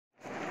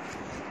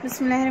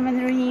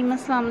Bismillahirrahmanirrahim.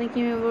 Assalamu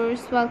alaikum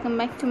viewers. Welcome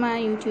back to my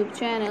YouTube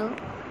channel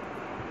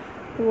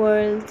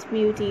World's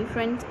Beauty.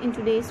 Friends, in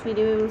today's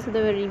video we will see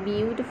the very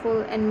beautiful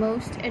and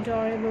most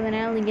adorable and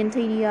elegant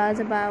ideas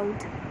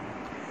about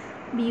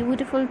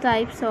beautiful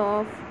types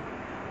of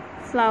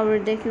flower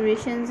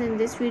decorations. In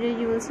this video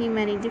you will see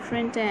many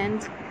different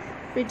and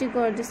pretty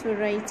gorgeous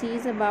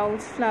varieties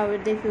about flower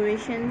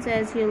decorations.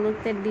 As you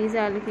look at these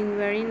are looking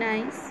very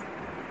nice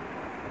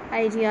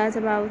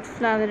ideas about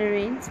flower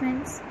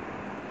arrangements.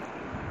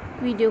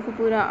 Video को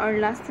पूरा और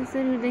last तक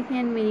ज़रूर देखें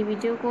and मेरी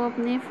video को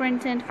अपने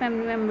friends and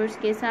family members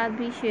के साथ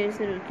भी शेयर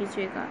ज़रूर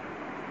कीजिएगा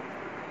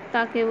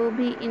ताकि वो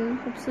भी इन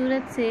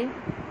खूबसूरत से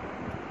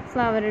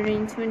फ्लावर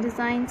अरेंजमेंट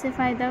डिज़ाइन से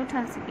फ़ायदा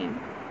उठा सकें।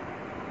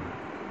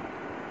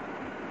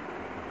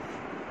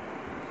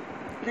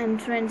 एंड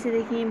फ्रेंड्स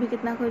देखिए ये भी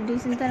कितना कोई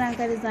डिसेंट तरह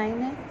का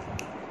डिज़ाइन है,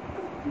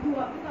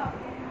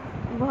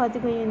 बहुत ही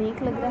कोई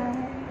यूनिक लग रहा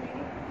है।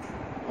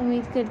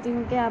 उम्मीद करती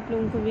हूँ कि आप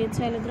लोगों को भी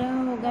अच्छा लग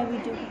रहा होगा।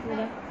 वीडियो को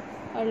पूरा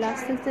और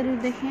लास्ट तक ज़रूर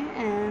देखें।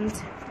 एंड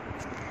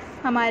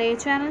हमारे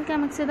चैनल का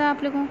मकसद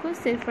आप लोगों को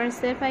सिर्फ़ और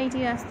सिर्फ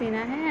आइडियाज़ देना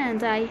है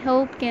एंड आई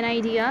होप कि इन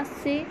आइडियाज़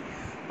से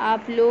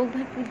आप लोग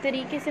भरपूर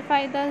तरीके से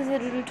फ़ायदा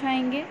ज़रूर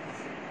उठाएंगे।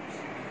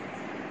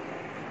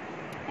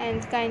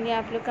 एंड काइंडली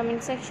आप लोग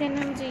कमेंट सेक्शन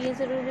में मुझे ये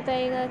ज़रूर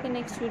बताइएगा कि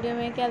नेक्स्ट वीडियो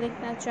में क्या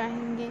देखना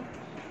चाहेंगे,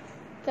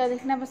 क्या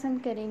देखना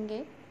पसंद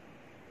करेंगे।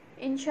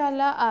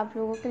 इंशाल्लाह आप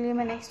लोगों के लिए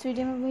मैं नेक्स्ट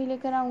वीडियो में वही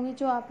लेकर आऊँगी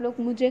जो आप लोग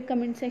मुझे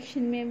कमेंट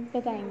सेक्शन में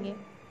बताएंगे।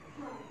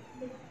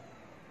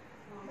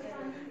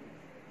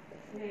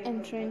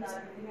 एंट्रेंस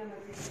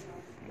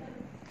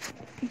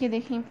ये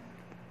देखें,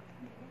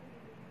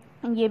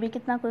 ये भी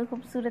कितना कोई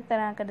खूबसूरत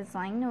तरह का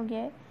डिज़ाइन हो गया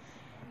है,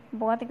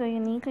 बहुत ही कोई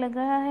यूनिक लग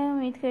रहा है।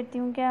 उम्मीद करती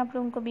हूँ कि आप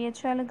लोगों को भी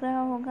अच्छा लग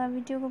रहा होगा।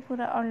 वीडियो को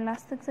पूरा और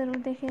लास्ट तक ज़रूर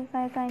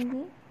देखिएगा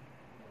काइंडली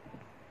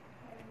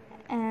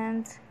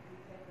एंड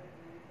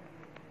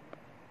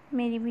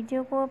मेरी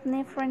वीडियो को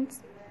अपने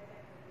फ्रेंड्स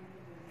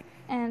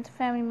एंड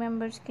फैमिली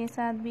मेम्बर्स के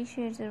साथ भी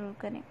शेयर ज़रूर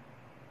करें।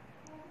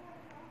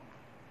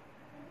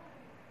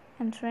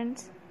 And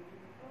friends,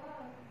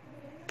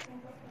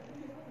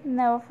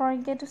 never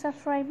forget to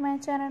subscribe my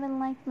channel and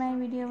like my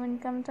video and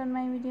comment on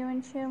my video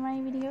and share my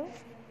video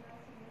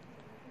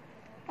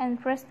and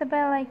press the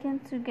bell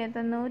icon to get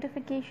the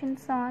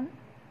notifications on.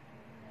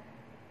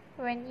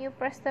 When you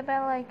press the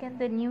bell icon,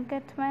 then you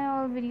get my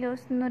all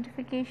videos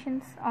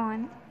notifications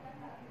on.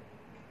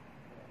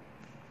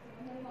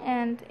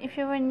 And if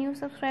you are a new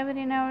subscriber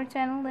in our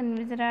channel, then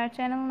visit our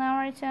channel. Now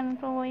our channel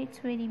provides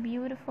very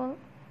beautiful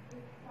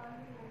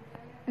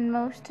and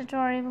most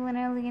adorable and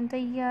elegant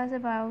ideas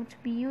about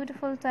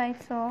beautiful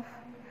types of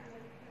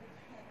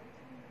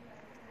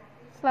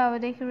flower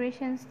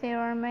decorations. There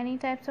are many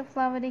types of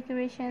flower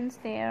decorations.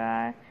 There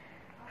are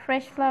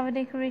fresh flower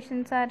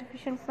decorations,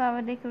 artificial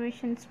flower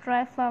decorations,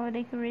 dry flower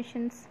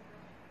decorations,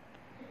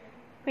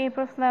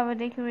 paper flower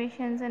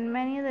decorations, and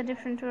many other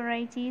different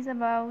varieties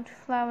about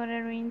flower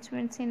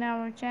arrangements in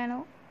our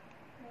channel.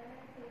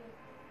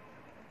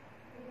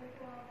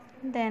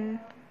 Then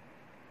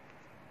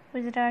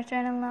visit our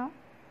channel now.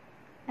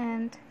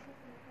 And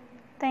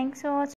thanks for watching.